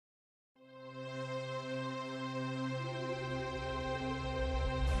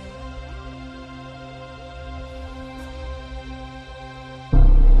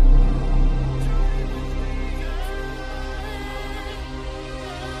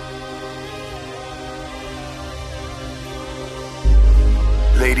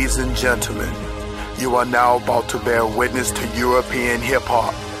Ladies and gentlemen, you are now about to bear witness to European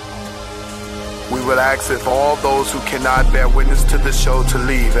hip-hop. We will ask if all those who cannot bear witness to the show to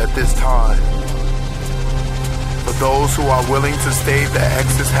leave at this time. For those who are willing to stay, the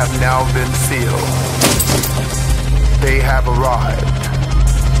exits have now been sealed. They have arrived.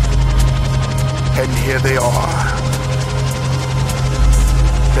 And here they are.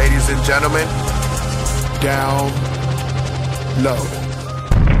 Ladies and gentlemen, down low.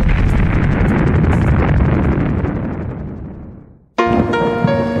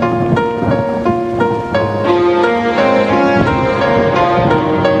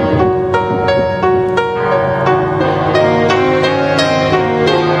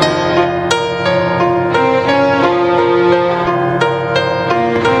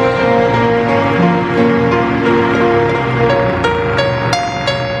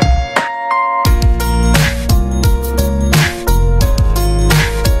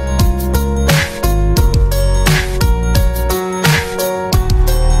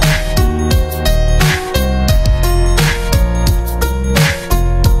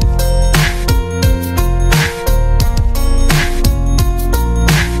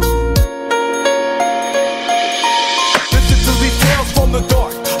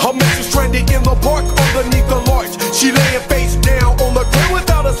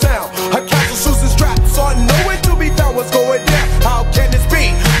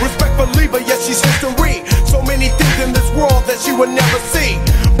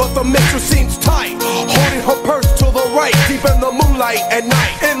 Moonlight at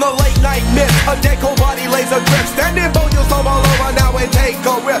night, in the late night mist, a deco body laser drip, standing boulders all over now and take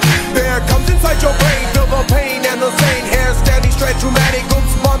a rip. There comes inside your brain, feel the pain and the sane hair standing straight, traumatic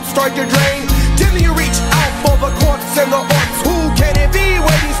goosebumps start to drain. Till you reach out for the corpse and the orcs. Who can it be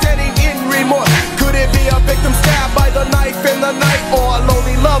waiting, standing in remorse? Could it be a victim stabbed by the knife in the night, or a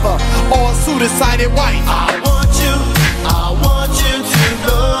lonely lover, or a suicided wife? I want you to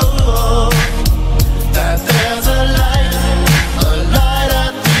know that there's a light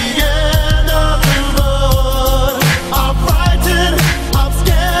at the end of the road. I'm frightened, I'm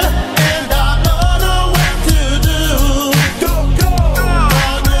scared, and I don't know what to do. Don't go!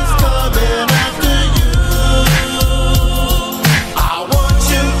 Darkness coming after you. I want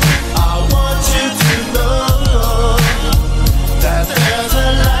you to know that there's a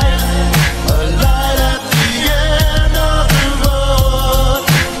light at the end of the road.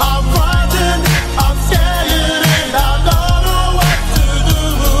 I'm frightened, I'm scared, and I don't know what to do.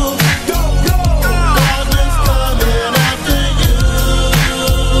 Don't go! Darkness coming after you.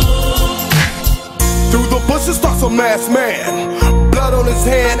 Through the bushes stalks a masked man, blood on his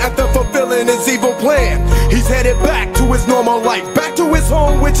hand after fulfilling his evil plan. He's headed back to his normal life, back to his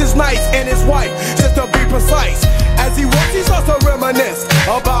home, which is nice, and his wife, just to be precise. As he walks, he starts to reminisce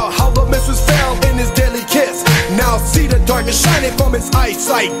about how the mistress fell in his deadly kiss. Now see the darkness shining from his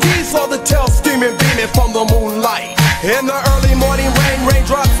eyesight. He saw the tail steaming, beaming from the moonlight. In the early morning rain,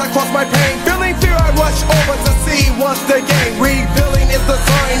 raindrops across my pain. Feeling fear, I rush over to see what's the game. Revealing is the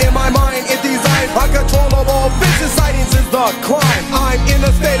sign in my mind, it designed. Uncontrollable vision sightings is the crime. I'm in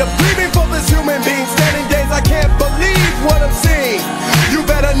a state of grieving for this human being. Standing days, I can't believe what I'm seeing. You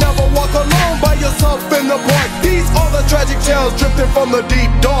better never walk alone by yourself in the park. These are the tragic tales drifting from the deep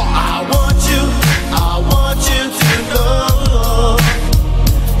dark. I want you to know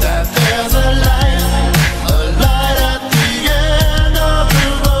that there's a light at the end of the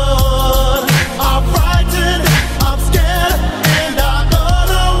road. I'm frightened, I'm scared, and I don't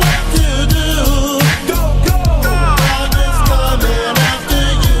know what to do. Don't go! Darkness coming after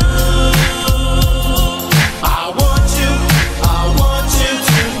you. I want you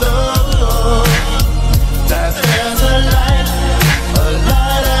to know that there's a light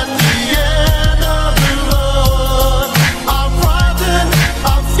at the end of the road. I'm frightened,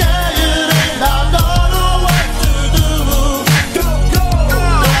 I'm scared, and I don't know what to do. Don't go!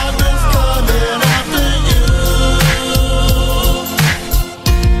 Darkness coming after you.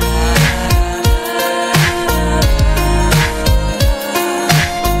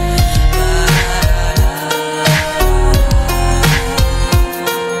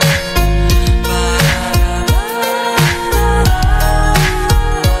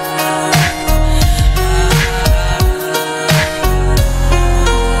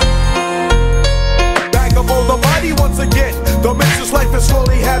 Back up on the body once again. The mistress life is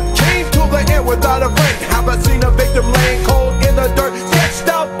slowly have came to the end without a friend. Haven't seen a victim laying cold in the dirt. Sketched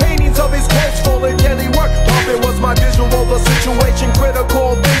out paintings of his clothes full of daily work. Pumping was my visual, the situation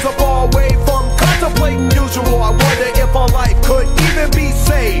critical. Things are far away from contemplating usual. I wonder if her life could even be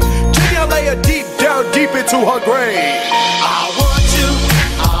saved. Toyya lay her deep down, deep into her grave. I want you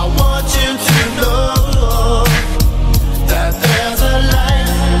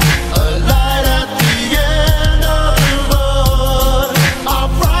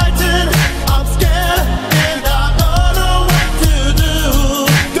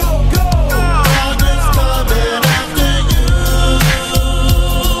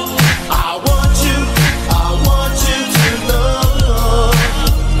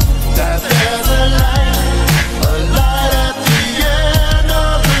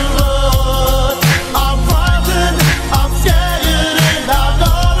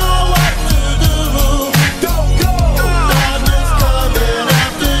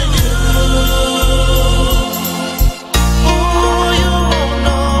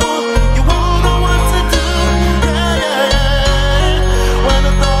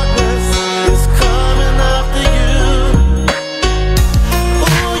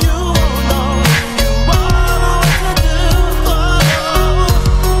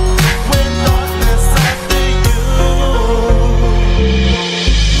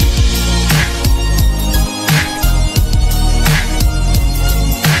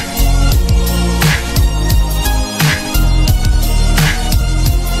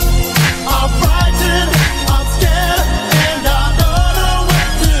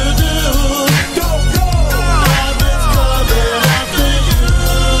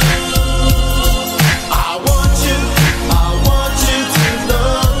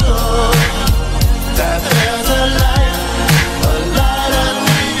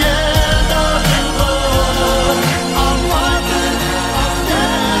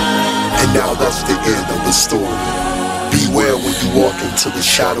And now that's the end of the story. Beware when you walk into the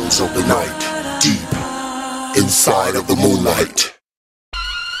shadows of the night, deep inside of the moonlight.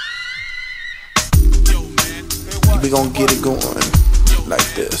 We gon' get it going like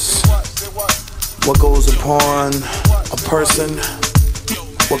this. What goes upon a person,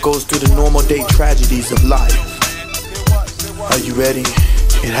 what goes through the normal day tragedies of life. Are you ready?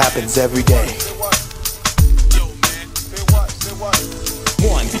 It happens every day.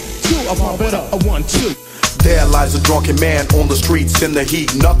 1, 2, I pump it up. 1, 2. There lies a drunken man on the streets in the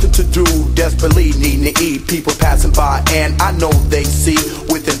heat. Nothing to do, desperately needing to eat. People passing by and I know they see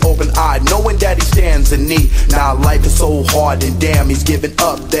with an open eye, knowing that he stands in need. Now life is so hard and damn, he's giving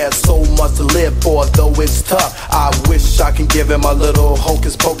up. There's so much to live for, though it's tough. I wish I could give him a little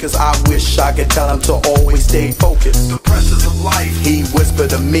hocus pocus. I wish I could tell him to always stay focused. The pressures of life, he whispered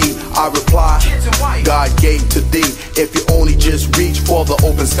to me. I reply, God gave to thee. If you only just reach for the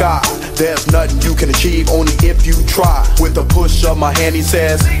open sky, there's nothing you can achieve, only if you try. With a push of my hand he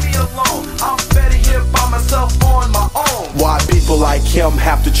says, leave me alone, I'm better here by myself on my own. Why people like him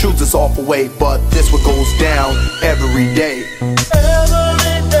have to choose this awful way, but this what goes down every day.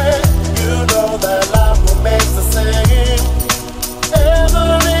 Every day, you know that life will make the same.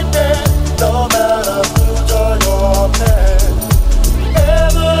 Every day, no matter who joy or pain.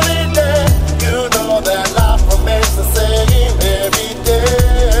 Every day, you know that life will make the same. Every day,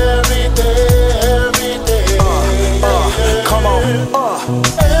 every day, every day. Come on,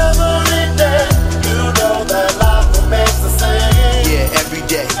 Every day, you know that life will make the same. yeah, every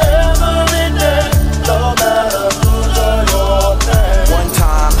day. Every day, no matter who joy or pain. One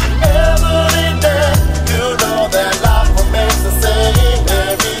time, Every day, you know that life will make the same.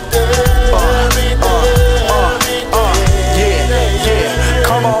 Every day, every day, every day. yeah,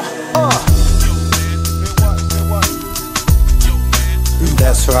 come on,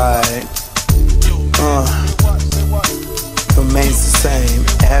 That's right. Remains the same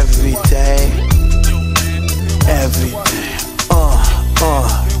every day, every day.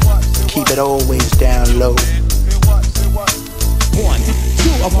 Keep it always down low. 1, 2,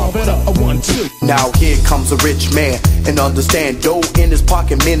 I pump it up. 1, 2. Now here comes a rich man, and understand, dough in his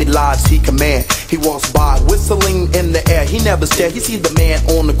pocket, many lives he command. He walks by, whistling in the air. He never stares, he sees the man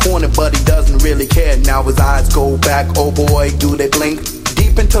on the corner, but he doesn't really care. Now his eyes go back, oh boy, do they blink?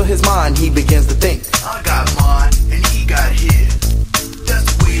 Deep into his mind, he begins to think, I got mine, and he got his. That's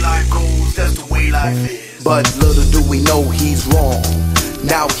the way life goes, that's the way life is. But little do we know he's wrong.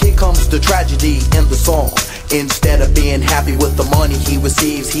 Now here comes the tragedy in the song. Instead of being happy with the money he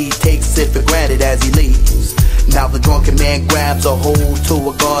receives, he takes it for granted as he leaves. Now the drunken man grabs a hold to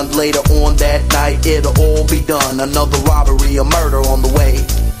a gun. Later on that night it'll all be done. Another robbery, a murder on the way.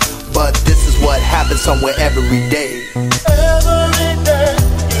 But this is what happens somewhere every day. Every day,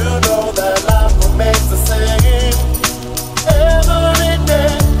 you know that life will make the same. Every day,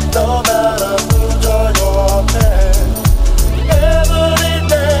 no matter who joy or pain. Every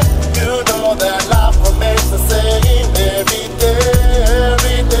day, you know that life will make the same. Every day,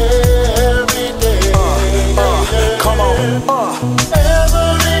 every day, every day. Come on,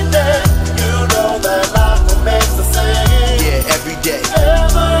 Every day, you know that life will make the same. yeah, every day.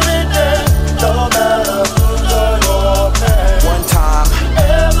 Every day, no matter who joy or pain. One time,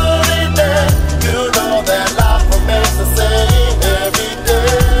 Every day, you know that life will make the same. Every day,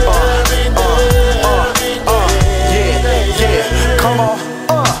 every day, yeah, come on,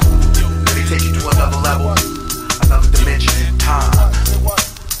 Let me take you to another level, another dimension in time.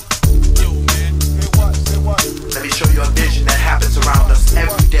 Let me show you a vision that happens around us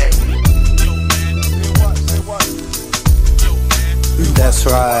every day. That's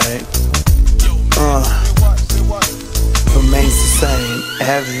right. Remains the same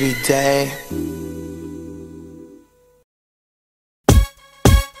every day.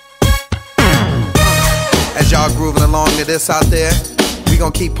 As y'all grooving along to this out there, we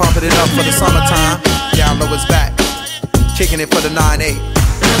gon' keep pumping it up for the summertime. Y'all know it's back. Kicking it for the 9-8.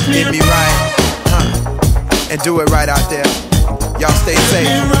 Get me right, and do it right out there. Y'all stay safe.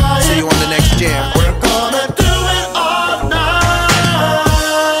 See you on the next jam. we're gonna do it all night.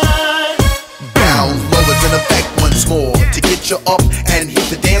 Down low is in effect once more to get you up and hit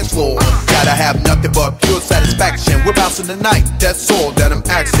the dance floor. Gotta have nothing but pure satisfaction. We're bouncing tonight, that's all that I'm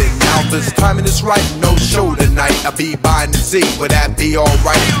asking. Now this timing is right, no show tonight. I'll be buying the Z, would that be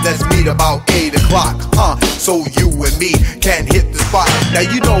alright? Let's meet about 8 o'clock, so you and me can hit the spot. Now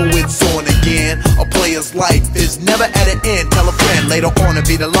you know it's on again. A player's life is never at an end. Tell a friend later on to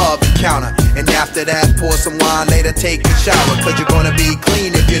be the love encounter. And after that, pour some wine, later take a shower. Cause you're gonna be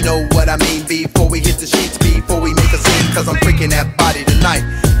clean if you know what I mean. Before we hit the sheets, before we make a scene. Cause I'm freaking that body tonight.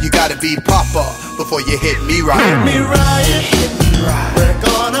 You gotta be proper before you hit me right. Hit me right, hit me right. We're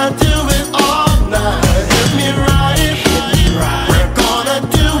gonna do it all night. Hit me right, hit me right. We're gonna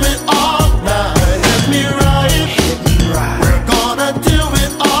do it all night. Hit me right, hit me right. We're gonna do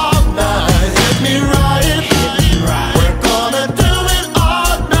it all night. Hit me right, hit me right. We're gonna do it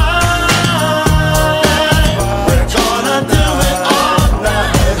all night. We're gonna do it all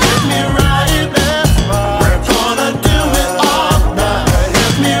night. Hit me right, that's right. We're gonna do it all night.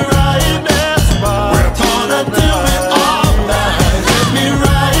 Hit me right, that's right. We're gonna do it all night. Hit me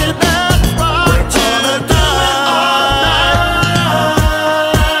right, that's right. We're gonna do it all night.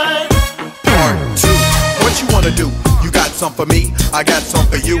 Part 2, what you wanna do? You got some for me, I got some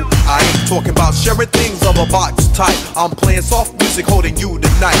for you. I ain't talking about sharing things of a box type. I'm playing soft music, holding you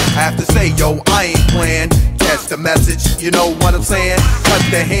tonight. I have to say, yo, I ain't playing. Catch the message, you know what I'm saying? Cut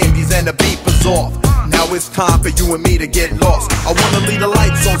the handies and the beat is off. Now it's time for you and me to get lost. I wanna leave the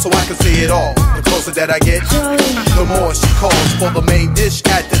lights on so I can see it all. The closer that I get, the more she calls for the main dish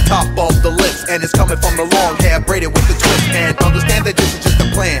at the top of the list. And it's coming from the long hair braided with the twist. And understand that this is just a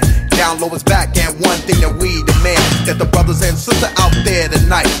plan. Down low is back, and one thing that we demand, that the brothers and sisters out there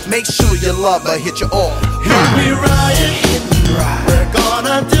tonight, make sure your lover hit you all. Hit me right, hit me right. We're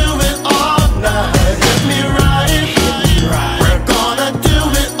gonna do it all night. Hit me right, hit me right. We're gonna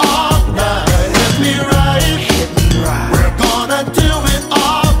do it all night. Hit me right, hit me right. We're gonna do it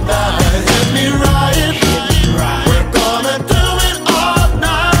all night. Hit me right, hit me right. We're gonna do it all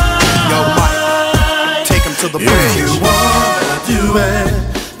night. Yo, Mike, take him to the bridge. If you wanna do it,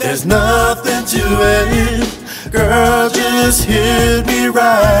 there's nothing to it. Girl, just hit me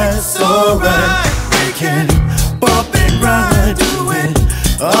right, so right. We can bump and grind, do it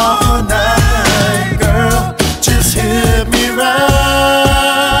all night. Girl, just hit me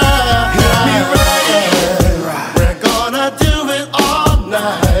right. Hit me right. We're gonna do it all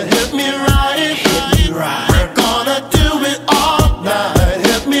night. Hit me right, hit me right. We're gonna do it all night.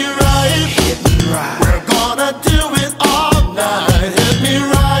 Hit me right, hit me right. We're gonna do it all night. Hit me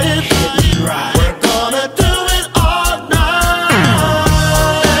right, hit me right. We're gonna do it all night.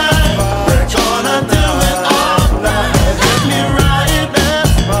 We're gonna do it all night. Hit me right,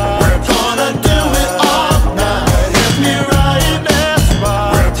 that's right. We're gonna do it all night. Hit me right, that's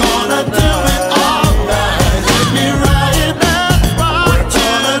right. We're gonna do it all night. Hit me right, that's right. We're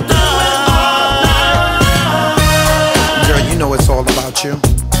gonna do it all night. Girl, you know it's all about you.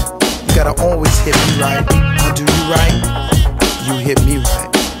 You gotta always hit me right. I'll do you right, you hit me right.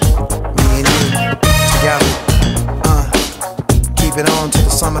 Me and you, together. Keep it on till the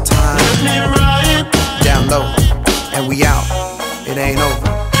summertime. Hit me right. Down low, and we out. It ain't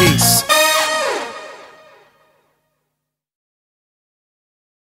over. Peace.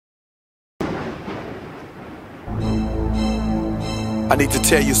 I need to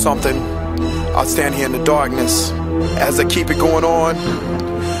tell you something. I stand here in the darkness. As I keep it going on,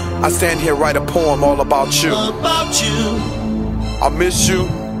 I stand here, write a poem all about you. About you. I miss you,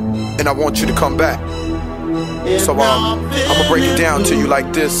 and I want you to come back. So I'm gonna break it down to you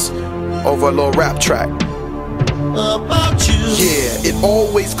like this over a little rap track. About you. Yeah, it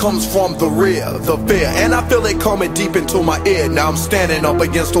always comes from the rear, the fear, and I feel it coming deep into my ear. Now I'm standing up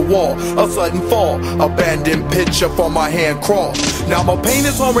against a wall, a sudden fall, abandoned picture from my hand crawl. Now my pain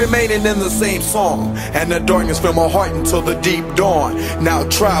is on remaining in the same song, and the darkness fill my heart until the deep dawn. Now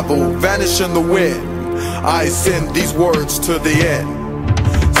travel, vanish in the wind, I send these words to the end.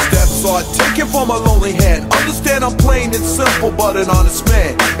 Steps are taken from a lonely hand. Understand I'm plain and simple, but an honest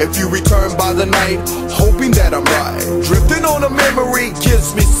man. If you return by the night, hoping that I'm right, drifting on a memory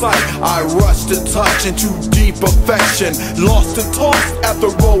gives me sight. I rush to touch into deep affection, lost and tossed at the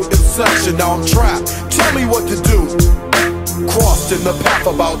road inception. Now I'm trapped, tell me what to do. Crossed in the path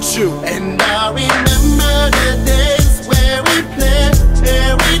about you. And I remember the days where we played,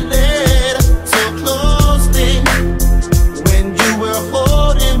 where we laid so closely, when you were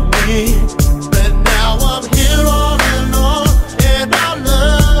holding me. But now I'm here all alone, and our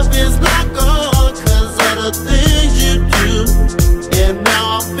love is not gone 'cause of the things you do. And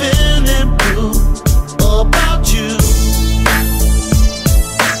now I'm feeling blue about you.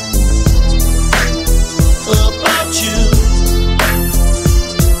 About you.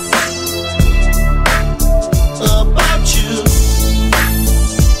 About you.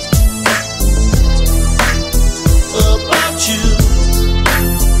 About you.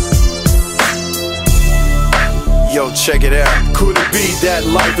 Yo, check it out. Could it be that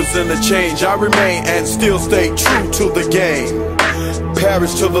life is in the change? I remain and still stay true to the game.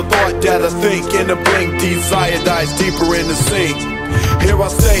 Perish to the thought that I think in a blink, desire dies deeper in the sink. Here I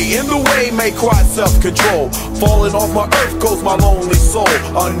stay, in the way may cry self-control. Falling off my earth goes my lonely soul.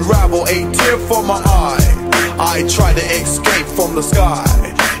 Unravel a tear from my eye. I try to escape from the sky.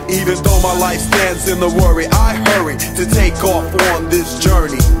 Even though my life stands in the worry, I hurry to take off on this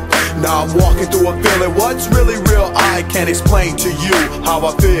journey. Now I'm walking through a feeling, what's really real, I can't explain to you how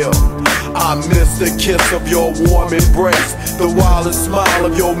I feel. I miss the kiss of your warm embrace, the wildest smile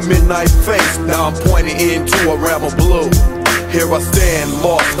of your midnight face. Now I'm pointing into a realm of blue. Here I stand,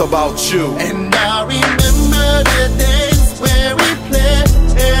 lost about you. And I remember the days where we played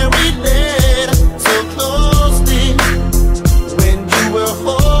and we laid so closely when you were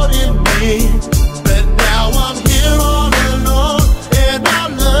holding me. But now I'm here all alone, and our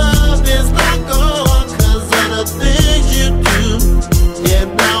love is not gone 'cause of the things you do. And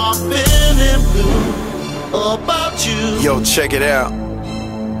now I'm feeling blue about you. Yo, check it out.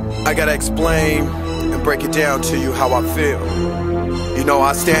 I gotta explain and break it down to you how I feel. You know,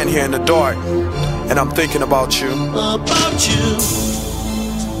 I stand here in the dark and I'm thinking about you. About you.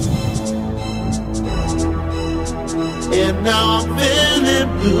 And now I'm feeling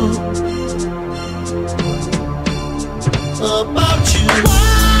blue about you.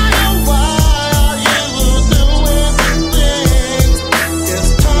 Why, oh why are you doing things?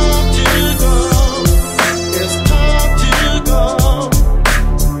 It's time to go. It's time to go.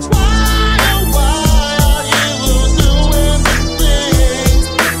 Why, oh why are you doing things?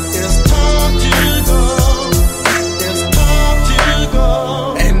 It's time to go. It's time to go.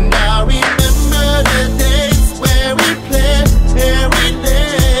 And I remember the days where we played and we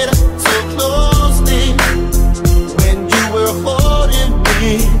laid so closely when you were holding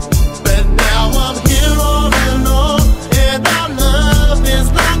me. But now I'm here all alone, and our love is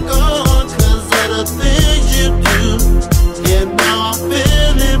not gone 'cause of the things you do. And now I'm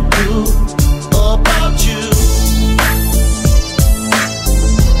feeling blue about you.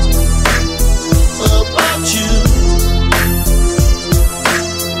 About you.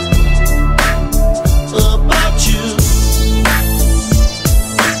 About you.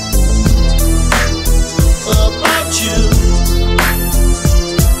 About you.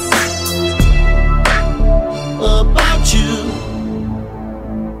 About you.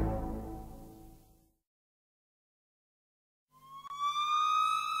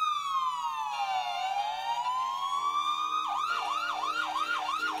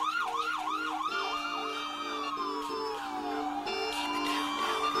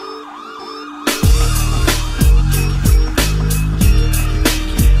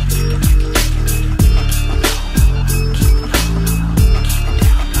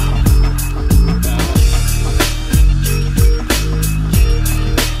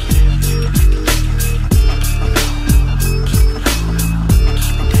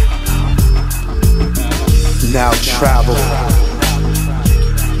 Now travel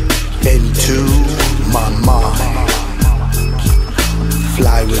into my mind.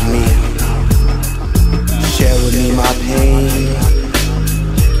 Fly with me. Share with me my pain.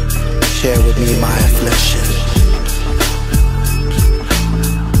 Share with me my affliction.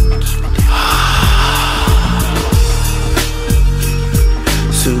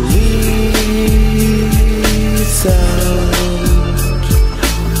 Sweet sound.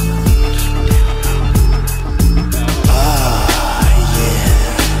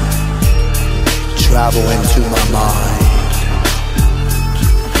 Travel into my mind,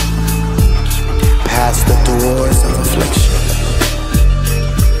 past the doors of affliction.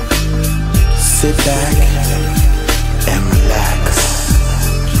 Sit back and relax.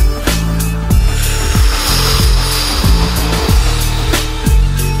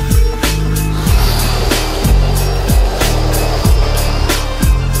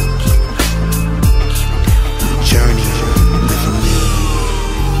 Journey with me.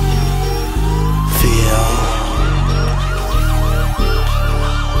 Feel.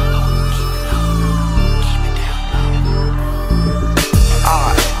 I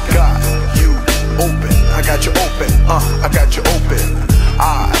got you open. I got you open. I got you open. I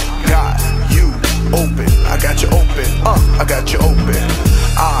got you open. I got you open. I got you open.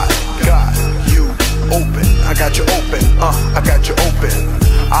 I got you open. I got you open.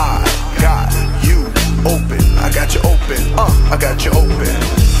 I got you open. I got you open. I got you open. I got you open.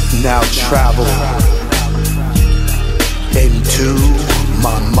 Now travel into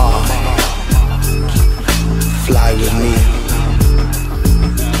my mind. Fly with me.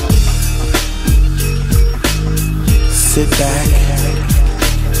 Sit back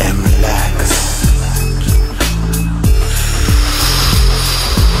and relax.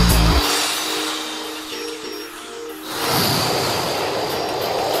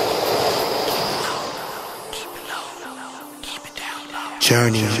 Keep it low, keep it down low.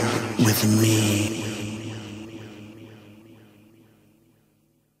 Journey with me.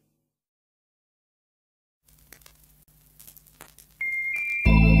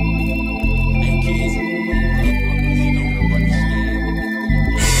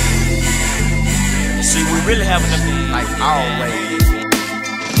 See, we really having a big, like always.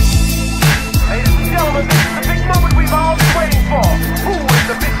 Ladies and gentlemen, this is the big moment we've all been waiting for. Who is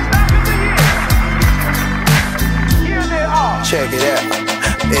the big star of the year? Here they are. Check it out.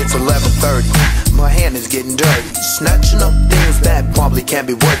 It's 11:30. My hand is getting dirty, snatching up things that probably can't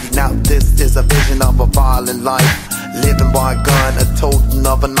be worthy. Now this is a vision of a violent life, living by a gun, a totem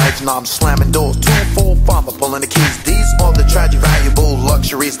of a knife. Now I'm slamming doors, 2, 4, 5, I'm pulling the keys. These are the tragic, valuable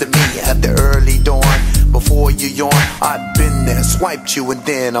luxuries to me. At the early dawn, before you yawn, I've been there, swiped you, and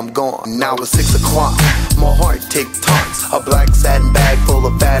then I'm gone. Now it's 6 o'clock, my heart tick-tocks. A black satin bag full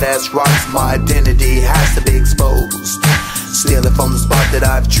of fat-ass rocks. My identity has to be exposed. Stealing from the spot that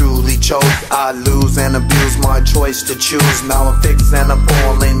I've truly chose. I lose and abuse my choice to choose. Now I'm fixed and I'm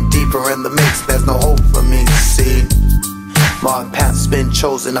falling deeper in the mix. There's no hope for me to see. My path's been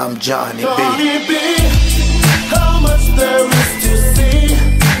chosen, I'm Johnny B. Johnny B, how much there is to see.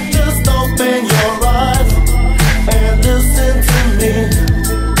 Just open your eyes and listen to me.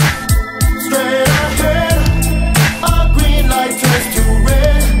 Straight ahead, a green light turns to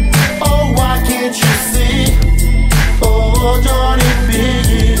red. Oh, why can't you see? Oh, Johnny B,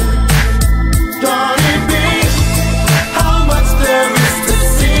 Johnny B, how much there is to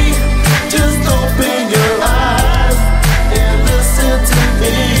see. Just open your eyes and listen to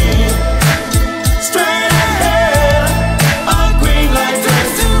me. Straight ahead, a green light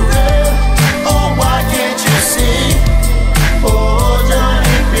turns to red. Oh, why can't you see? Oh,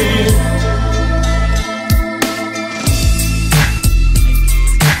 Johnny B.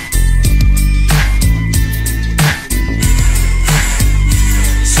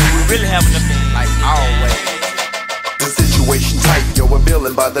 Really having a big, like always. The situation tight, yo, I'm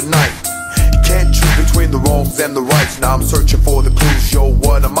feeling by the night. Can't choose between the wrongs and the rights. Now I'm searching for the clues, yo,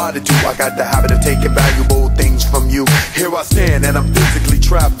 what am I to do? I got the habit of taking valuable things from you. Here I stand and I'm physically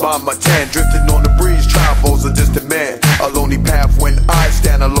trapped by my tan. Drifting on the breeze, travels a distant man. A lonely path when I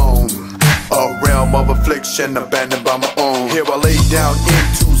stand alone. A realm of affliction abandoned by my own. Here I lay down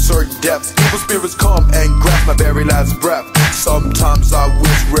into certain depths. Evil spirits come and grasp my very last breath. Sometimes I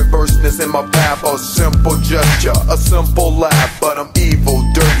wish reverseness in my path. A simple gesture, a simple laugh. But I'm evil,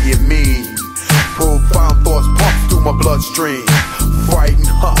 dirty and mean. Profound thoughts pump through my bloodstream.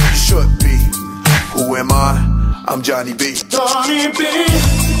 Frightened, huh, you should be. Who am I? I'm Johnny B. Johnny B,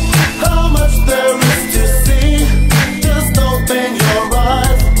 how much there is to see. Just open your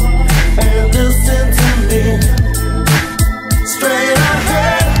eyes and listen to me. Straight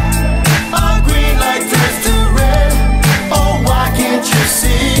ahead, a green light turns to red. Oh, why can't you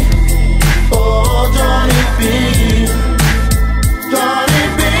see? Oh, Johnny B, Johnny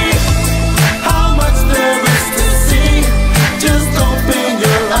B, how much there is to see. Just open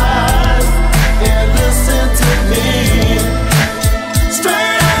your eyes and listen to me.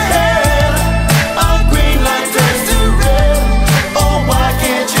 Straight ahead, a green light turns to red. Oh, why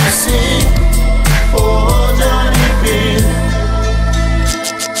can't you see? Oh, Johnny B.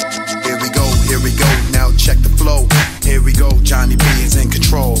 Here we go, now check the flow. Here we go, Johnny B is in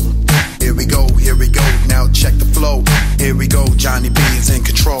control. Here we go, now check the flow. Here we go, Johnny B is in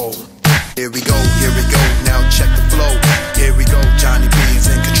control. Here we go, now check the flow. Here we go, Johnny B is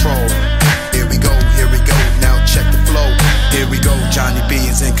in control. Here we go, now check the flow. Here we go, Johnny B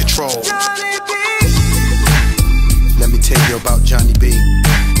is in control. Let me tell you about Johnny B.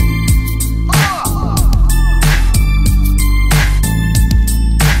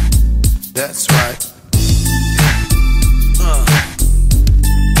 That's right.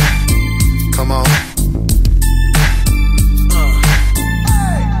 Come on.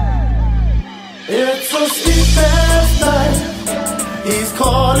 It's a sleepless night. He's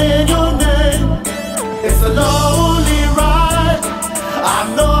calling your name. It's a lonely ride.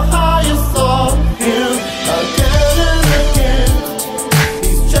 I know how you saw him again and again.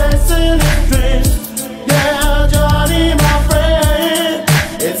 He's chasing his dreams. Yeah, Johnny, my friend.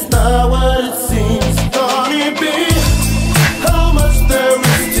 It's not what it seems. Johnny B, how much there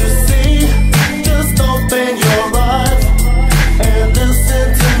is to see. Just open your eyes and listen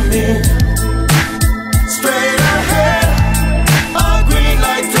to me. Straight ahead, a green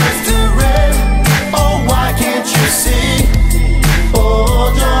light turns to red. Oh, why can't you see?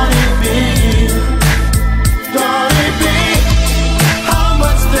 Oh, Johnny.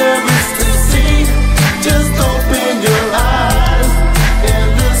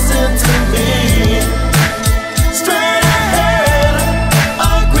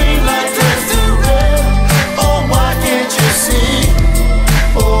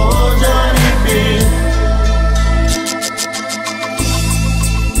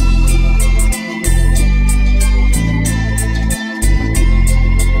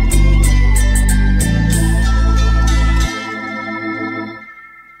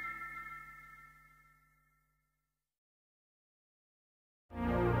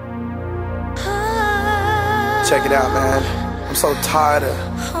 Check it out, man. I'm so tired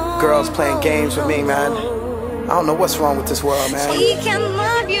of girls playing games with me, man. I don't know what's wrong with this world, man. She can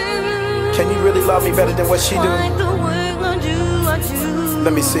love you. Can you really love me better than what she do? Like the way I do.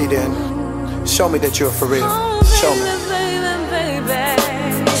 Let me see then. Show me that you're for real. Show me.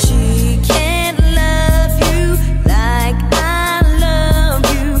 She can't love you like I love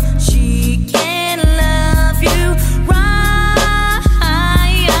you. She can't love you right.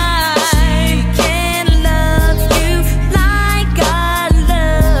 She can't love you like I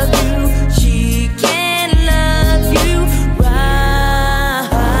love you. She can't love you right.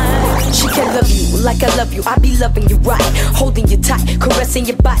 She can't love you like I love you. I be loving you right, holding you tight, caressing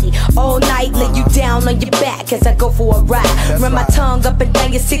your body all night, lay you down on your back as I go for a ride. Run my tongue up and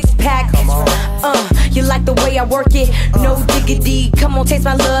down your six-pack. You like the way I work it? No diggity. Come on, taste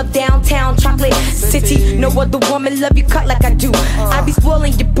my love. Downtown chocolate city. No other woman love you cut like I do. I be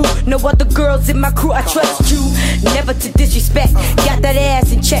spoiling your boo. No other girls in my crew. I trust you, never to disrespect. Got that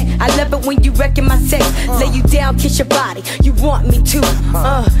ass in check. I love it when you wrecking my sex. Lay you down, kiss your body. You want me to?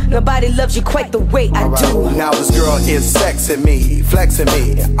 Nobody loves you quite the way I do. Now this girl is sexing me, flexing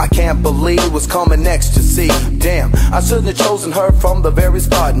me. I can't believe what's coming next to see. Damn, I shouldn't have chosen her from the very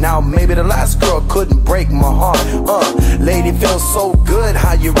start. Now maybe the last girl couldn't break my heart. Lady, feels so good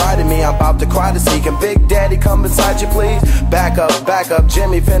how you riding me. I'm about to cry to see. Can Big Daddy come beside you, please? Back up,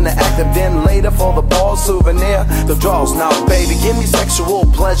 Jimmy finna active. Then later for the ball souvenir, the draws. Now baby, give me sexual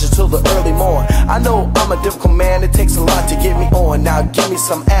pleasure till the early morn. I know I'm a difficult man, it takes a lot to get me on. Now give me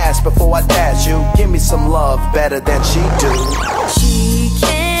some ass before I dash you. Give me some love better than she do. She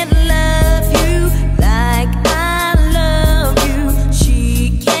can't love you like I love you.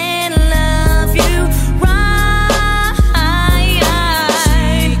 She can't love you right.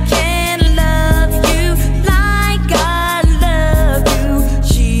 She can't love you like I love you.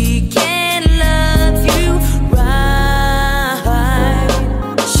 She can't love you right.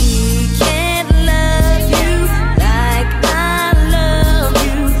 She can't love you like I love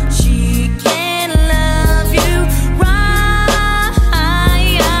you. She can't love you right.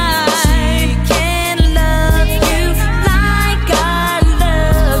 She can't love you like I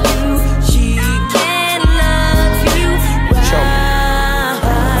love you. She can't love you right.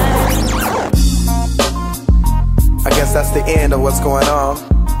 I guess that's the end of what's going on.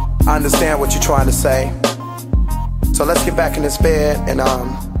 I understand what you're trying to say. So let's get back in this bed and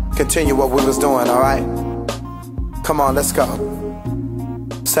continue what we was doing, alright? Come on, let's go.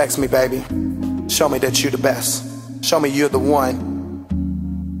 Sex me, baby. Show me that you're the best. Show me you're the one.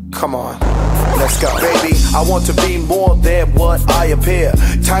 Come on, let's go. Baby, I want to be more than what I appear.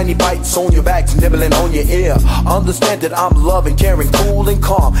 Tiny bites on your back, nibbling on your ear. Understand that I'm loving, caring, cool and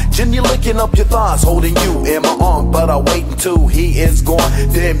calm. Gently licking up your thighs, holding you in my arm. But I wait until he is gone.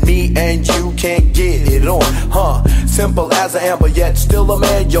 Then me and you can't get it on, Simple as I am, but yet still a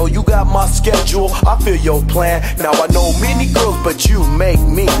man. Yo, you got my schedule, I feel your plan. Now I know many girls, but you make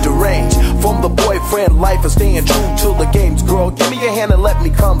me deranged. From the boyfriend life of staying true to the games. Girl, give me your hand and let me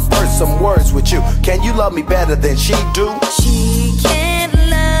converse some words with you. Can you love me better than she do? She can't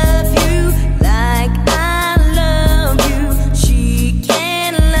love you like I love you. She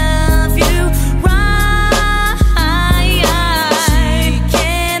can't love you right. She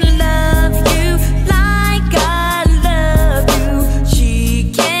can't love you like I love you.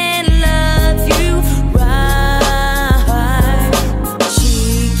 She can't love you right. She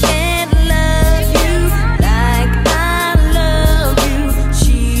can't love you like I love you.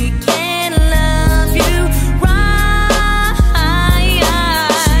 She can't love you right.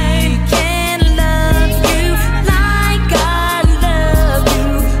 She can't love you like I love you.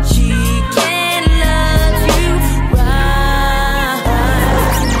 She can't love you right.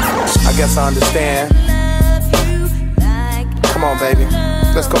 I guess I understand. Come on, baby.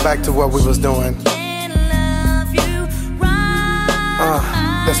 Let's go back to what we was doing.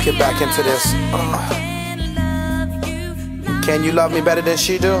 Let's get back into this. Can you love me better than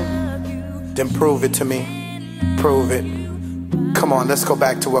she do? Then prove it to me. Prove it. Come on, let's go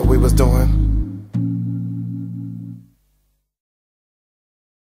back to what we was doing.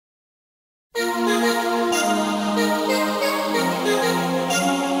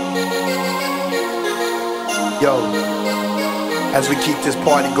 Yo, as we keep this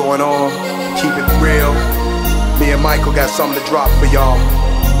party going on, keep it real, me and Michael got something to drop for y'all.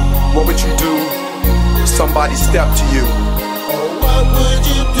 What would you do if somebody stepped to you? Oh, what would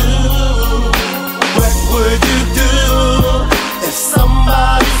you do? What would you do if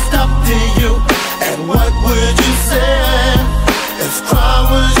somebody stepped to you? And what would you say if crime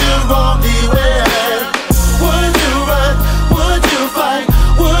was your only way? Would you run? Would you fight?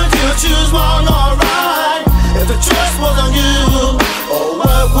 Would you choose wrong or right? If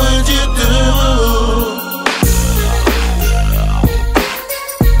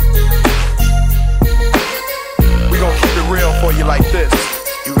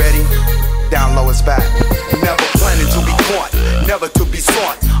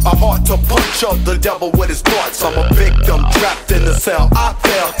image of the devil with his thoughts. I'm a victim trapped in the cell. I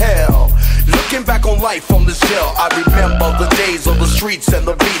felt hell. Looking back on life from this jail, I remember the days of the streets and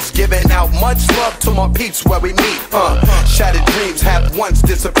the beats, giving out much love to my peeps where we meet. Shattered dreams have once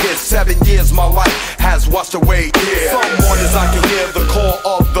disappeared. 7 years my life has washed away. Yeah. Some mornings I can hear the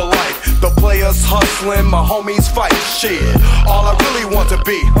call of the life. The players hustling, my homies fight. Shit, all I really want to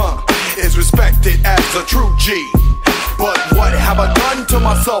be, is respected as a true G. But what have I done to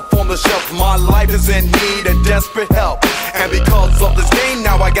myself on the shelf? My life is in need of desperate help, and because of this game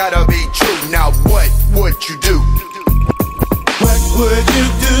now I gotta be true. Now what would you do? What would you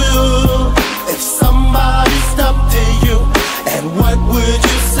do if somebody stopped to you? And what would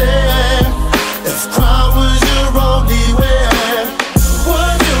you say if crime was your only way?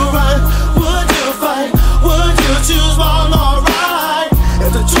 Would you run? Would you fight? Would you choose wrong or right?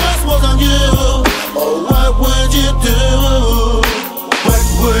 If the choice was on you, or what would you do? What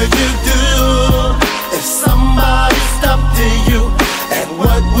would you do if somebody stopped to you? And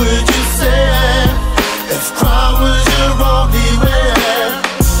what would you say if crime was your only way?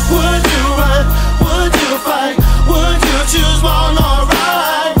 Would you run? Would you fight? Would you choose wrong or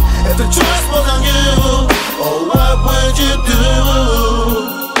right? If the choice was on you, or what would you do?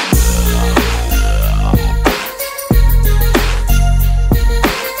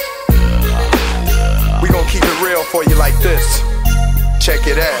 We gon' keep it real for you like this. Check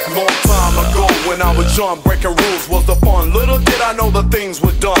it out. Long time ago when I was young, breaking rules was the fun. Little did I know the things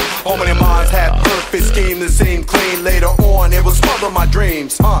were done. How many minds had perfect scheme that seemed clean? Later on it was part of my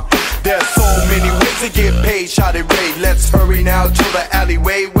dreams. There's so many ways to get paid. Shotty Ray, let's hurry now to the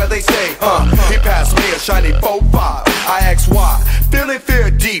alleyway where they say, he passed me a shiny 4-5. I asked why, feeling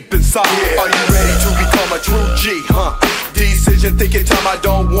fear deep inside. Are you ready to become a true G? Decision thinking time, I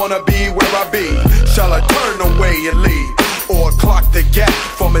don't wanna be where I be. Shall I turn away and leave, or clock the gap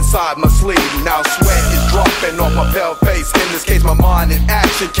from inside my sleeve? Now sweat is dropping off my pale face. In this case my mind in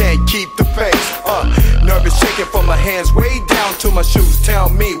action can't keep the pace. Nervous shaking from my hands way down to my shoes. Tell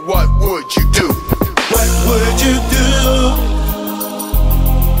me, what would you do? What would you do?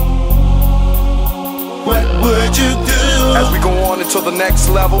 What would you do? As we go on until the next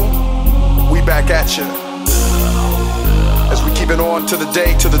level, we back at you. As we keep it on to the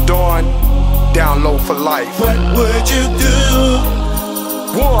day, to the dawn, down low for life. What would you do?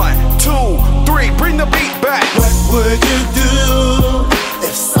 1, 2, 3, bring the beat back. What would you do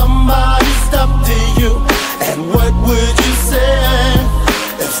if somebody stopped to you? And what would you say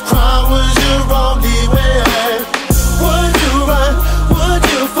if crime was your only way? Would you run? Would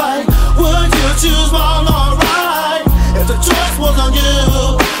you fight? Would you choose wrong or right? If the choice was on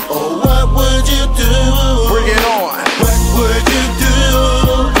you, or what would you do? Bring it on. What would you do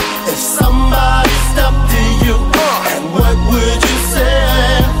if somebody stopped to you? And what would you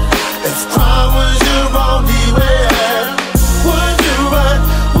say if crime was your only way? Would you run?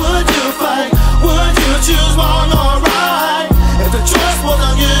 Would you fight? Would you choose wrong or right? If the choice was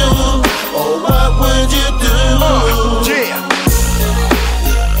on you, or what would you do? Yeah.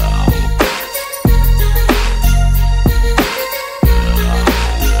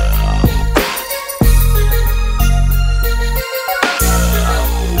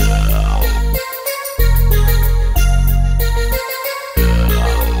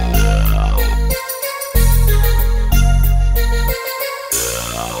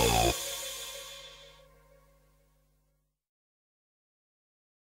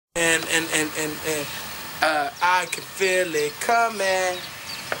 I can feel it coming.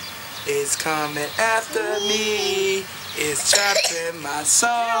 It's coming after me. It's trapped in my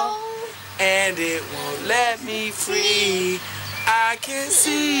soul, and it won't let me free. I can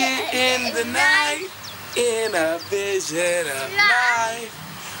see it in the night, in a vision of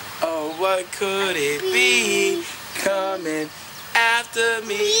life. Oh, what could it be coming after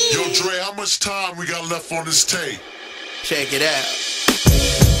me? Yo, Dre, how much time we got left on this tape? Check it out.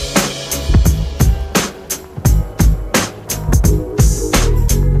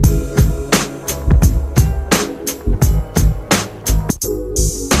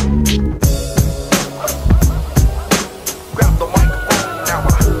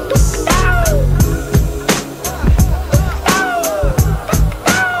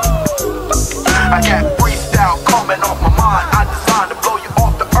 I got freestyle coming off my mind. I designed to blow you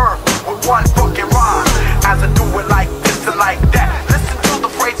off the earth with one fucking rhyme. As I do it like this and like that.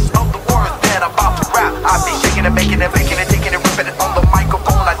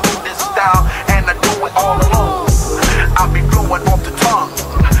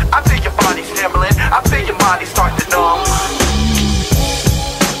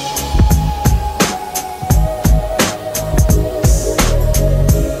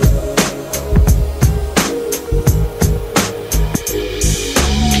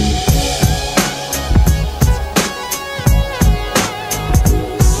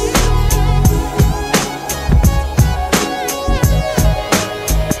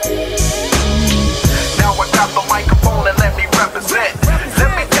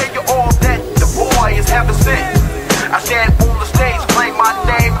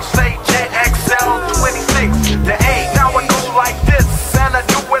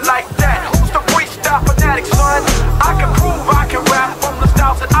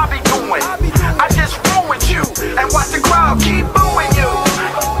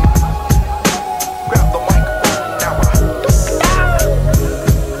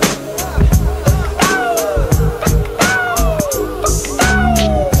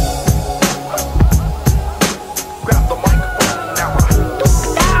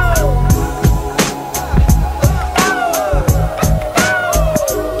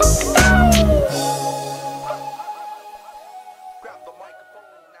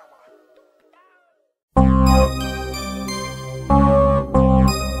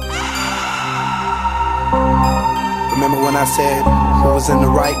 I said who was in the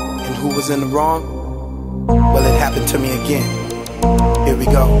right and who was in the wrong? Well, it happened to me again. Here we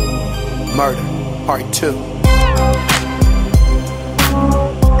go. Murder, part 2.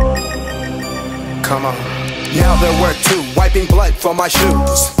 Come on. Now there were 2, wiping blood from my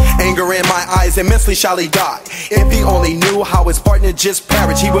shoes. Anger in my eyes, immensely shall he die. If he only knew how his partner just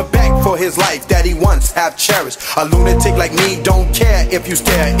perished, he would beg for his life that he once have cherished. A lunatic like me don't care if you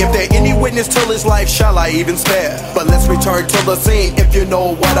stare. If there any witness till his life, shall I even spare? But let's return to the scene, if you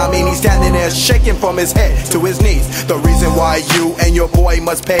know what I mean. He's standing there shaking from his head to his knees. The reason why you and your boy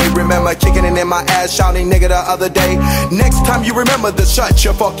must pay. Remember kicking it in my ass, shouting nigga the other day. Next time you remember to shut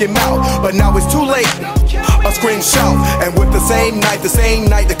your fucking mouth. But now it's too late. A scream shout, and with the same night,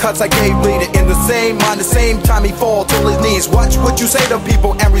 the cuts I gave bleeding in the same mind, the same time he fall to his knees. Watch what you say to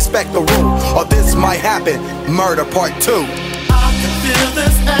people and respect the rule, or this might happen. Murder part 2. I can feel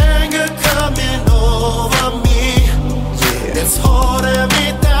this anger coming over me. Yeah. It's holding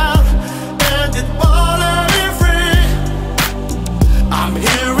me down and it won't let me free. I'm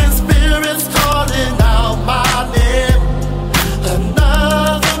hearing spirits calling out my name.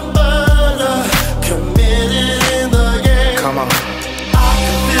 Another murder committed in the game. Come on.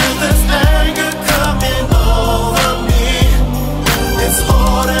 This anger coming over me, it's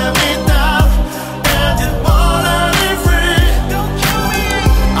holding me down and it won't let me free.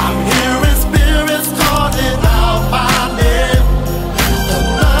 I'm hearing spirits calling out my name.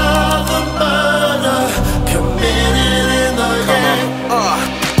 Another murder committed in the game.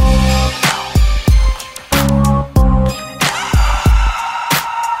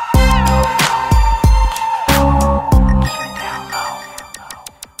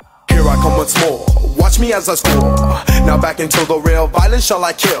 Come once more, watch me as I score. Now back into the real violence shall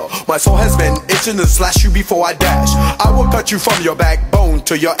I kill. My soul has been itching to slash you before I dash. I will cut you from your backbone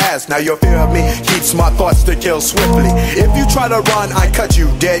to your ass. Now your fear of me keeps my thoughts to kill swiftly. If you try to run, I cut you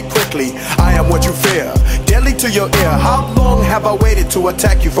dead quickly. I am what you fear, deadly to your ear. How long have I waited to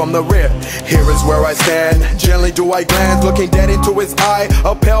attack you from the rear? Here is where I stand, gently do I glance, looking dead into his eye,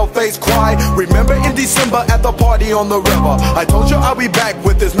 a pale face cry. Remember in December at the party on the river, I told you I'll be back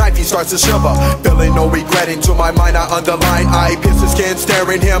with this knife, he starts to shiver. Feeling no regret, into my mind I underline. I pierce his skin,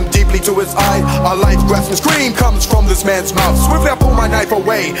 staring him deeply to his eye. A life-grasping scream comes from this man's mouth. Swiftly I pull my knife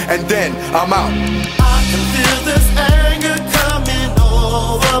away, and then I'm out. I can feel this anger coming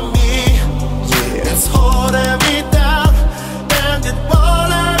over me. Yeah. It's holding me down and it won't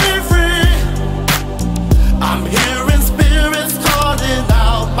let me free. I'm hearing spirits calling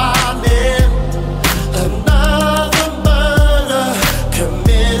out my name. Another murder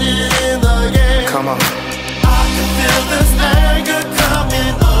committed in the game. Come on. I can feel this anger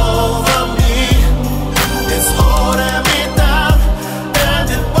coming over me. It's holding me down and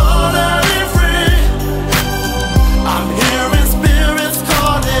it won't let me free. I'm hearing spirits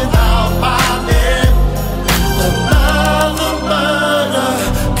calling out my name. Another murder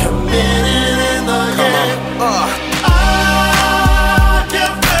committed in the game. I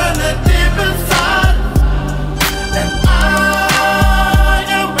can feel it deep inside, and I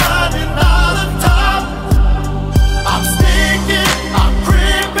am running out of time. I'm sneaking, I'm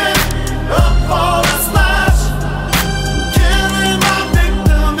creeping up for a slash, killing my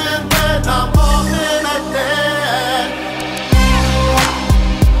victim and then I'm walking a dead.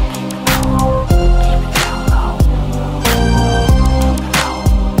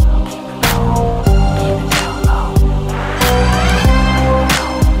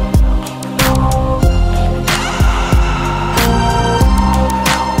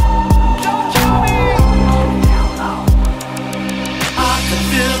 I can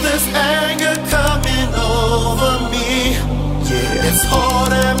feel this anger coming over me. Yeah. It's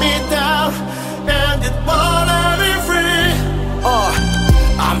holding me down and it won't let me free.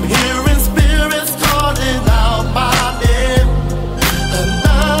 I'm hearing spirits calling out my name.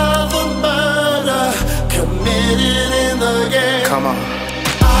 Another murder committed in the game. Come on.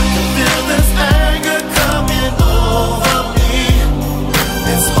 I can feel this anger coming over me.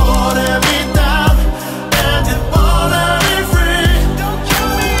 It's holding me down and it won't let me free.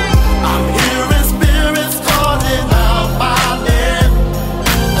 I'm hearing spirits calling out my name.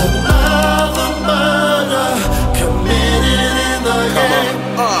 Another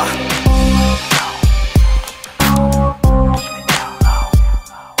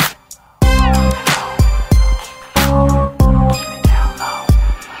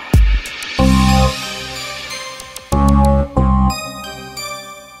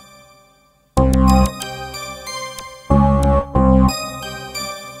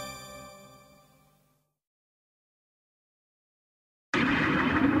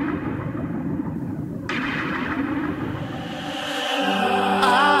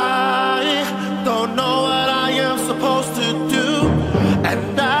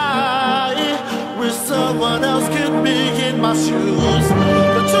my shoes.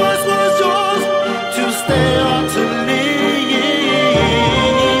 The choice was yours to stay or to leave.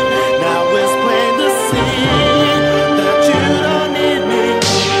 Now it's plain to see that you don't need me.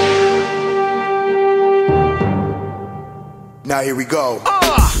 Now here we go.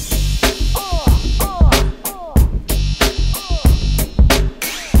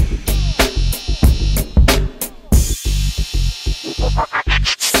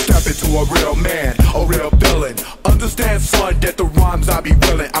 Step into a real man, a real villain. Understand, son, that the rhymes I be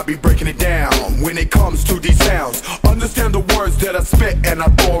willing, I be breaking it down. When it comes to these sounds, understand the words that I spit and I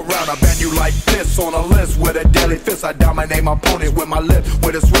throw around. I ban you like this on a list with a deadly fist. I dominate my opponent with my lip,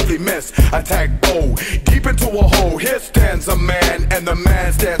 with a swiftly miss. Attack bow, deep into a hole. Here stands a man, and the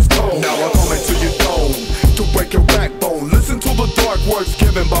man stands cold. Now I'm coming to your dome to break your backbone. Listen to the dark words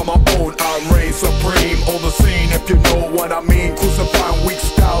given by my own. I reign supreme on the scene, if you know what I mean. Crucifying weak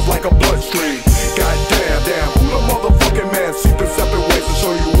styles like a bloodstream. Goddamn, damn, who the motherfucking man? Seeping separate ways to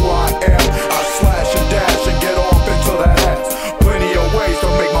show you who I am. I slash and dash and get off into the ass. Plenty of ways to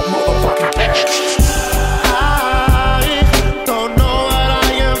make my motherfucking cash.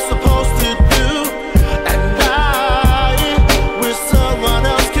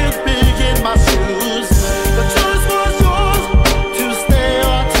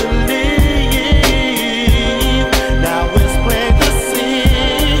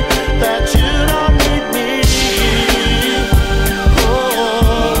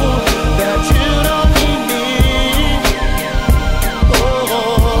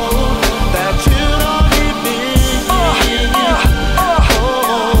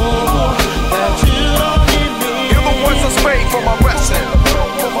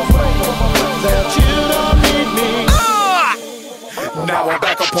 Now I'm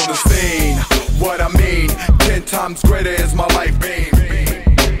back up on the scene. What I mean, 10 times greater is my life beam.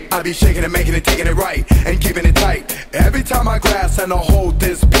 I be shaking and making it, taking it right, and keeping it tight. Every time I grasp and I hold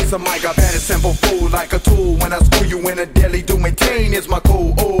this piece of mic, I've had a simple food like a tool. When I screw you in a deadly, do maintain is my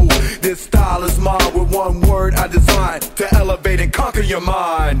cool. Ooh, this style is mine with one word I designed to elevate and conquer your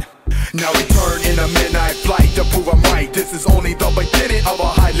mind. Now return in a midnight flight to prove I'm right. This is only the beginning of a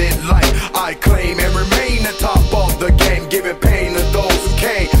high-lit life. I claim and remain the top of the game, giving pain to those who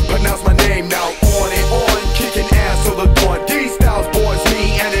can't pronounce my name. Now on and on, kicking ass till the dawn. These styles boys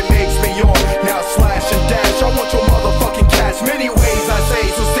me and it makes me yawn. Now slash and dash, I want your motherfucking cash. Many ways I say,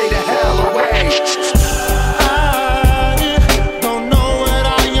 so stay the hell away.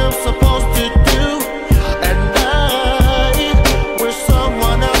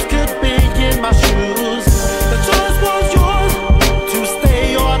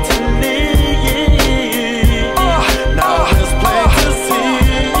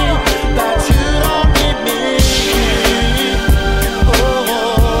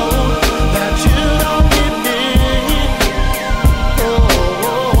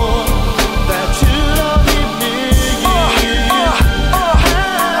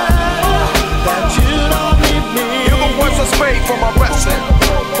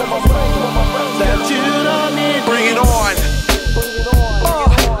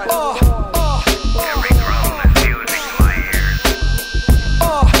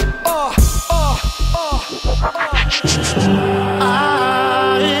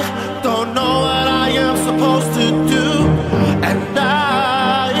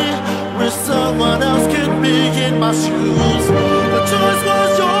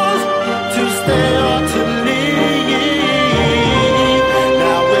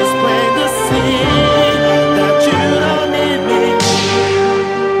 Now it's plain to see that you don't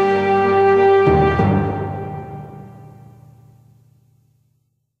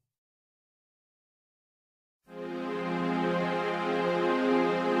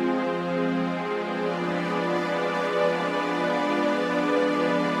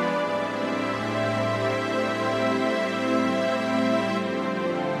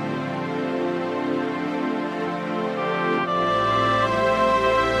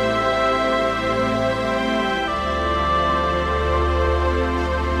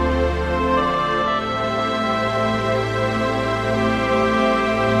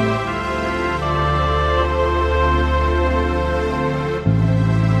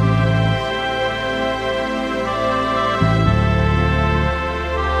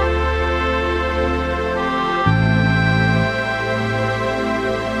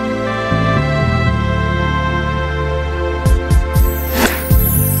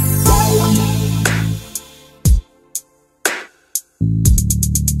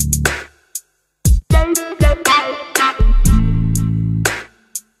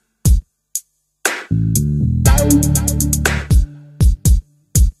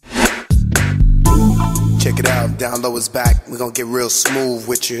it out. Down low is back. We're gonna get real smooth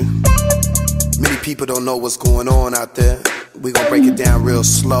with you. Many people don't know what's going on out there. We're gonna break it down real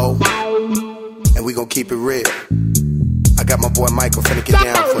slow, and we're gonna keep it real. I got my boy Michael finna get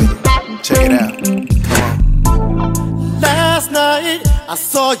down for you. Check it out. Come on. Last night I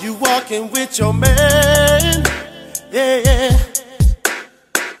saw you walking with your man. Yeah.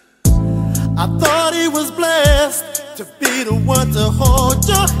 I thought he was blessed to be the one to hold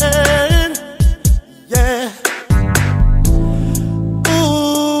your hand. Yeah.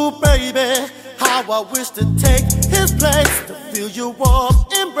 Ooh, baby, how I wish to take his place, to feel your warm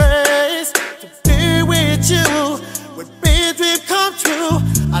embrace, to be with you when big dreams come true.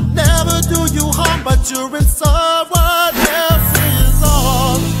 I never do you harm, but you're in someone else's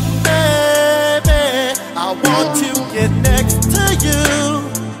arms. Baby, I want to get next to you.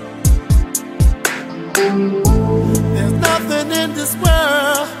 There's nothing in this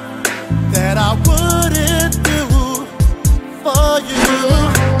world that I wouldn't do for you.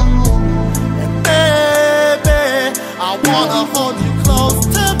 And baby, I wanna hold you close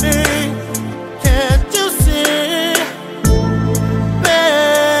to me. Can't you see?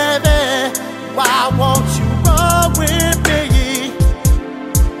 Baby, why won't you run with me?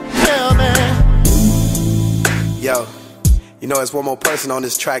 Tell me. Yo, you know there's one more person on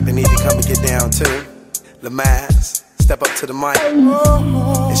this track that need to come and get down too. Lamaze, step up to the mic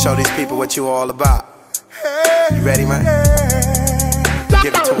and show these people what you all about. You ready, man?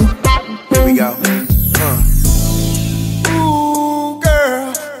 Give it to them. Here we go. Ooh,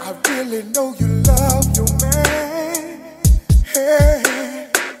 girl, I really know you love your man. Hey,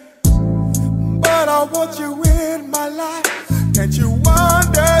 but I want you in my life. Can't you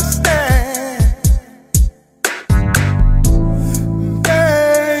understand?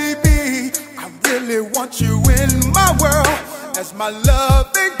 Baby, I really want you in my world as my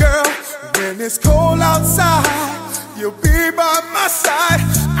loving girl. When it's cold outside, you'll be by my side.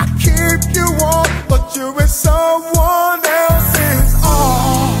 I keep you warm, but you're in someone else's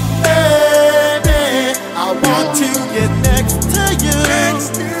arms. Baby, I want to get next to you. Next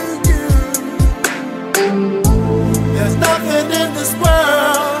to you. There's nothing in this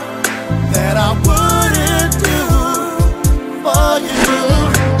world that I wouldn't do for you.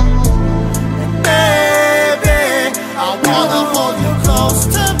 And baby, I wanna hold you close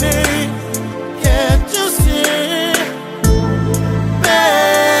to me. Can't you see?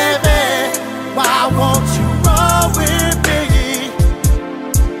 Baby, why won't you run with me?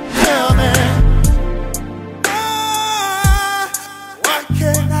 Tell me. Why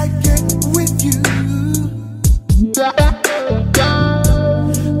can't I get with you?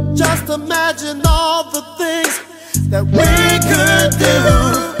 Just imagine all the things that we could do.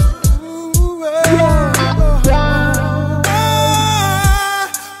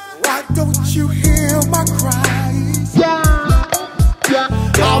 Why don't you hear my cries?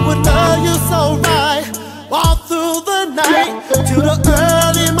 I would love you so right, all through the night to the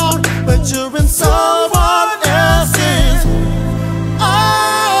early morning, but you're in someone else's.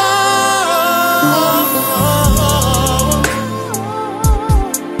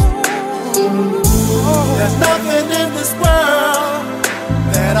 There's nothing in this world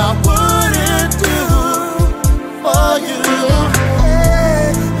that I wouldn't do for you.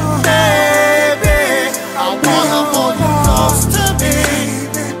 Baby, I wanna hold you close to me.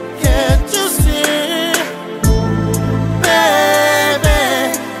 Can't you see? Baby,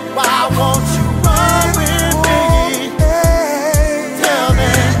 why won't you run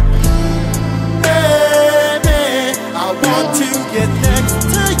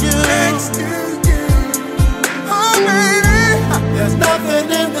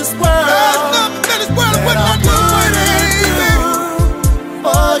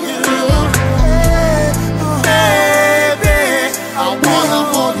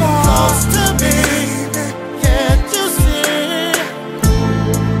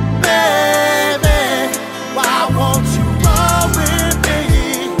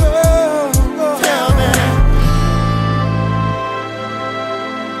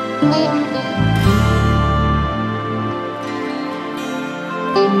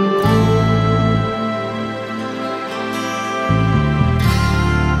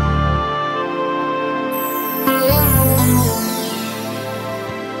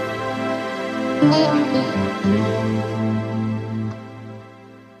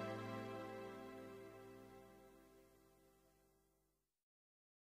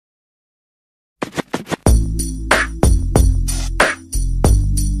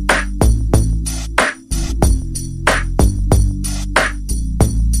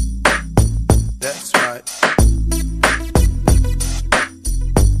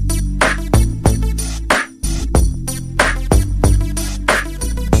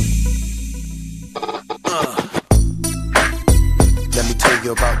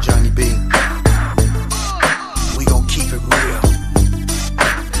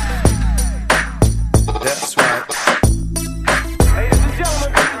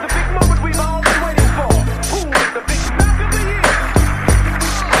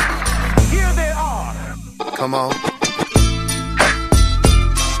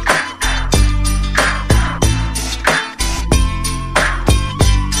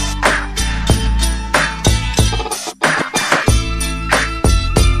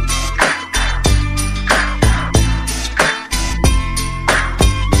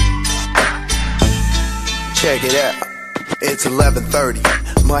Check it out. It's 11:30.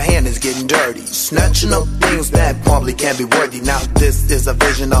 My hand is getting dirty, snatching up things that probably can't be worthy. Now this is a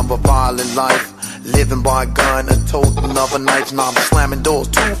vision of a violent life, living by a gun, a totem of a knife. Now I'm slamming doors,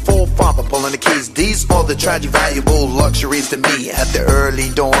 2, 4, 5, I'm pulling the keys. These are the tragic, valuable luxuries to me at the early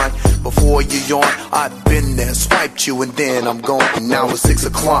dawn. Before you yawn, I've been there, swiped you, and then I'm gone. Now it's 6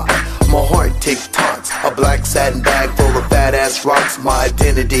 o'clock, my heart tick-tocks. A black satin bag full of fat-ass rocks. My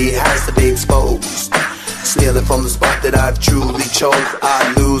identity has to be exposed. Stealing from the spot that I've truly chose.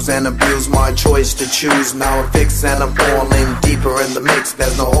 I lose and abuse my choice to choose. Now I'm fixed and I'm falling deeper in the mix.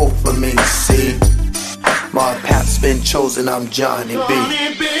 There's no hope for me, see. My path's been chosen, I'm Johnny B.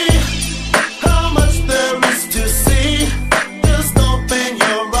 Johnny B, how much there is to see. Just open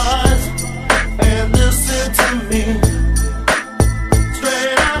your eyes and listen to me.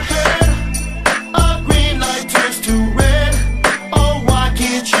 Straight ahead, a green light turns to red. Oh, why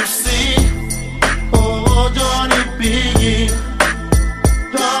can't you see? Oh, Johnny B,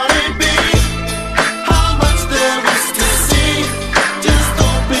 Johnny B, how much there is to see. Just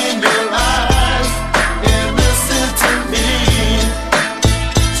open your eyes and listen to me.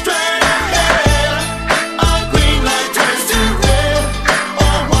 Straight ahead, a green light turns to red.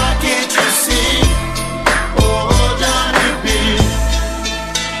 Oh, why can't you see? Oh, Johnny B.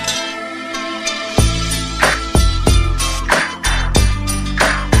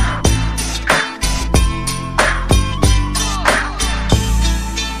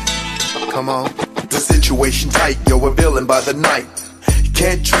 Come on. The situation tight, yo, a villain by the night. You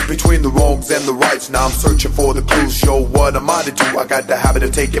can't choose between the wrongs and the rights. Now I'm searching for the clues, yo, what am I to do? I got the habit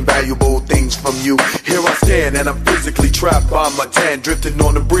of taking valuable things from you. Here I stand and I'm physically trapped by my tan. Drifting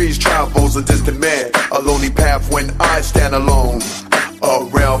on the breeze, travels a distant man. A lonely path when I stand alone. A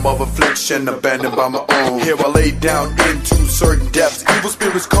realm of affliction, abandoned by my own. Here I lay down into certain depths. Evil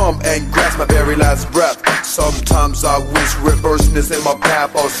spirits come and grasp my very last breath. Sometimes I wish reverseness in my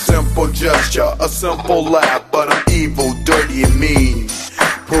path. A simple gesture, a simple laugh. But I'm evil, dirty and mean.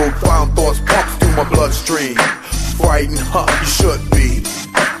 Profound thoughts pumps through my bloodstream. Frightened, huh, you should be.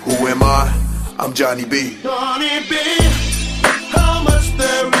 Who am I? I'm Johnny B. Johnny B, how much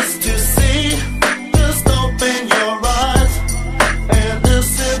there is to see. Just open your eyes and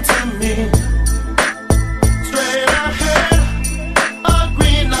listen to me. Straight ahead, a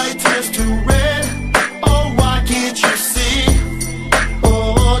green light turns to red. Oh, why can't you see?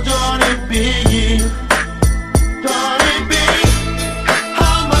 Oh, Johnny B, Johnny B,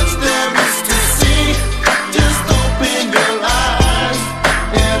 how much there is to see. Just open your eyes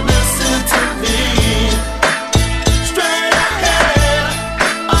and listen to me. Straight ahead,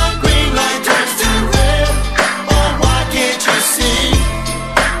 a green light turns to red. Oh, why can't you see?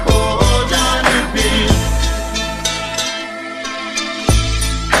 Oh, Johnny B.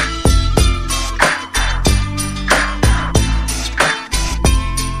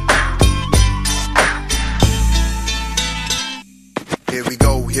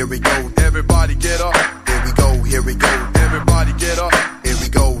 Here we go, everybody get up. Here we go, everybody get up. Here we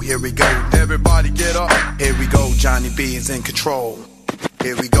go, everybody get up. Here we go, Johnny B is in control.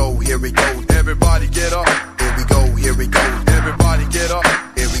 Here we go, everybody get up. Here we go, everybody get up.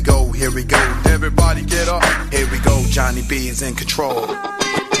 Here we go, everybody get up. Here we go, Johnny B is in control.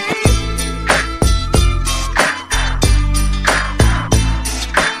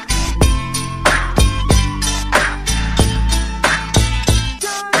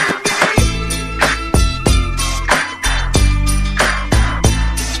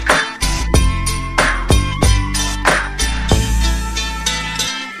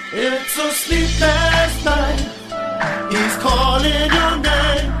 It's a sleepless night. He's calling your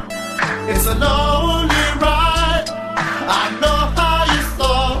name. It's a lonely ride. I know how you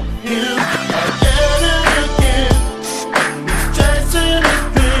saw him again and again. He's chasing his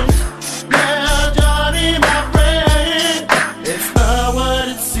dreams. Now, Johnny, my friend, it's not what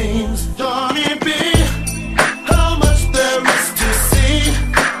it seems. Johnny B, how much there is to see.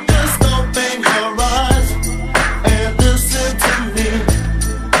 Just open your eyes and listen to me.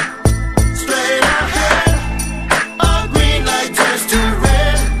 Straight ahead, a green light turns to red.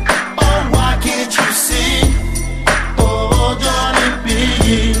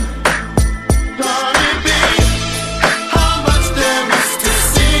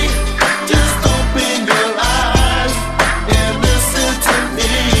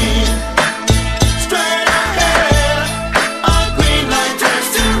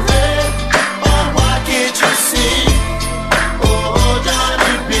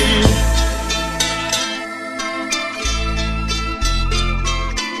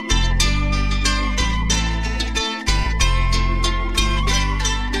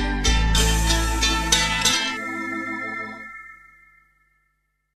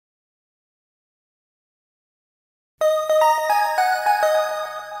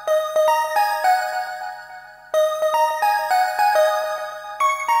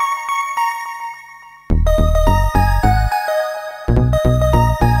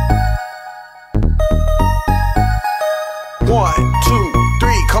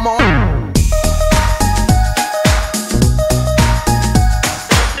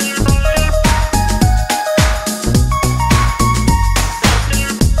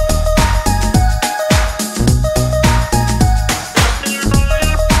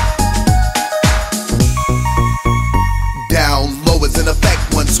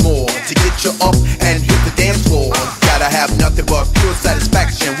 get you up and hit the dance floor. Gotta have nothing but pure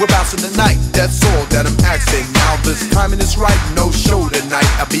satisfaction. We're bouncing tonight, that's all that I'm asking. Now this timing is right, no show tonight.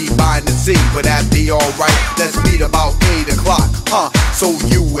 I'll be buying the sea, but that'd be alright. Let's meet about 8 o'clock, so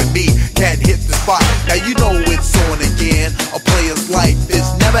you and me can hit the spot. Now you know it's on again. A player's life is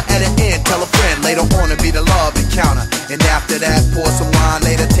never at an end. Tell a friend later on to be the love encounter. And after that, pour some wine,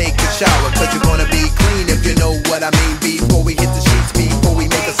 later take a shower. Cause you're gonna be clean if you know what I mean. Before we hit the sheets, before we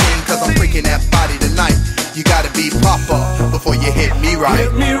make a scene. Cause I'm freaking that body tonight. You gotta be proper before you hit me right.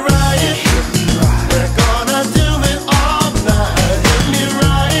 Hit me right, hit me right. We're gonna do it all night. Hit me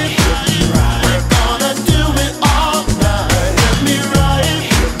right, hit me right. We're gonna do it all night. Hit me right,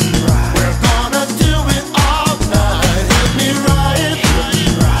 hit me right. We're gonna do it all night. Hit me right, hit me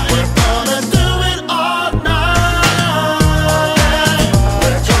right. We're gonna do it all night.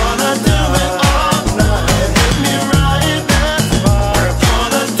 We're gonna do it all night. Hit me right, that's right. We're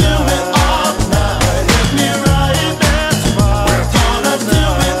gonna do it all night. Hit me right, that's right. We're gonna do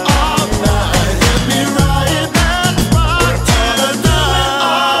it all night. Hit me right, that's right. We're gonna do it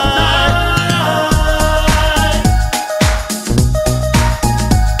all night.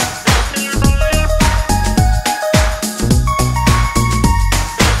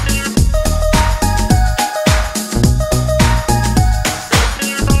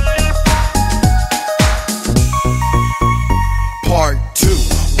 Part 2,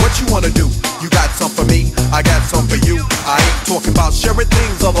 what you wanna do? You got some for me, I got some for you. I ain't talking about sharing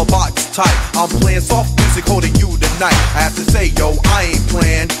things of a box type. I'm playing soft music, holding you tonight. I have to say, yo, I ain't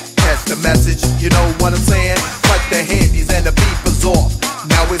playing. Catch the message, you know what I'm saying? Cut the handies and the beat is off.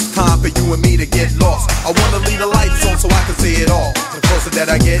 Now it's time for you and me to get lost. I wanna leave the lights on so I can see it all. The closer that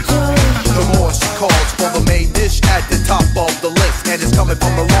I get, the more she calls for the main dish at the top of the list. And it's coming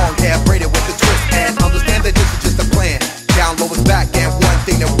from the long hair, braided with the twist. And understand that this is just a plan. Down low is back, and one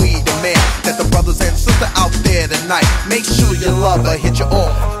thing that we demand, that the brothers and sisters out there tonight, make sure your lover hit you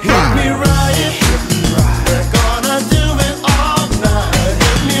off. Hit me right, hit me right. We're gonna do it all night.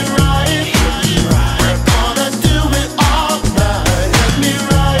 Hit me right, hit me right. We're gonna do it all night. Hit me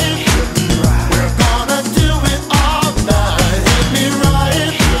right, hit me right. We're gonna do it all night. Hit me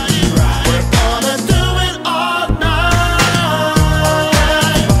right, hit me right. We're gonna do it all night.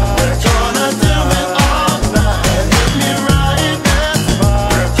 We're gonna do it all night. Hit me right, that's right.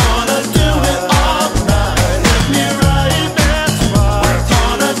 We're gonna do it all night. Hit me right, that's right. We're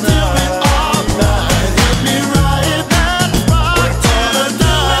gonna do it all night. Hit me right, that's right. We're gonna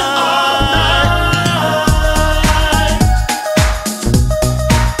do it all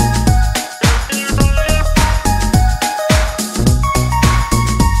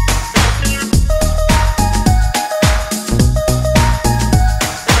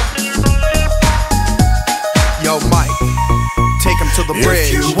Yo, Mike, take him to the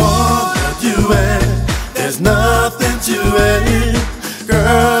bridge. If you wanna do it, there's nothing to it.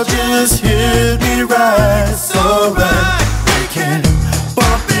 Girl, just hit me right, so right. We can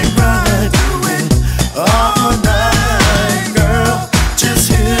bump and grind, do it all night. Girl,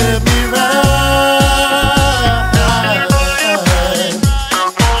 just hit me right.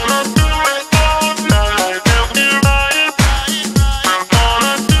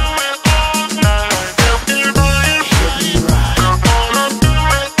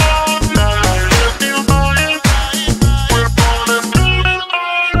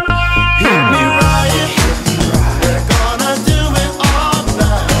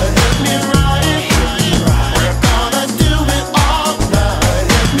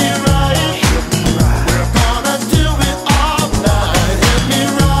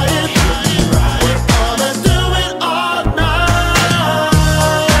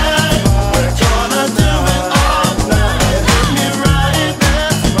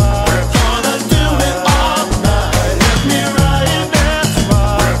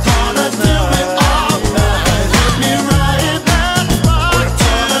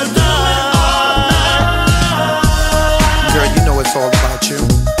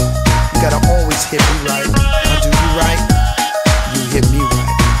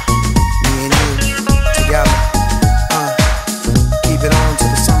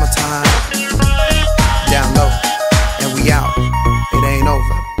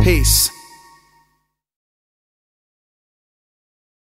 Peace.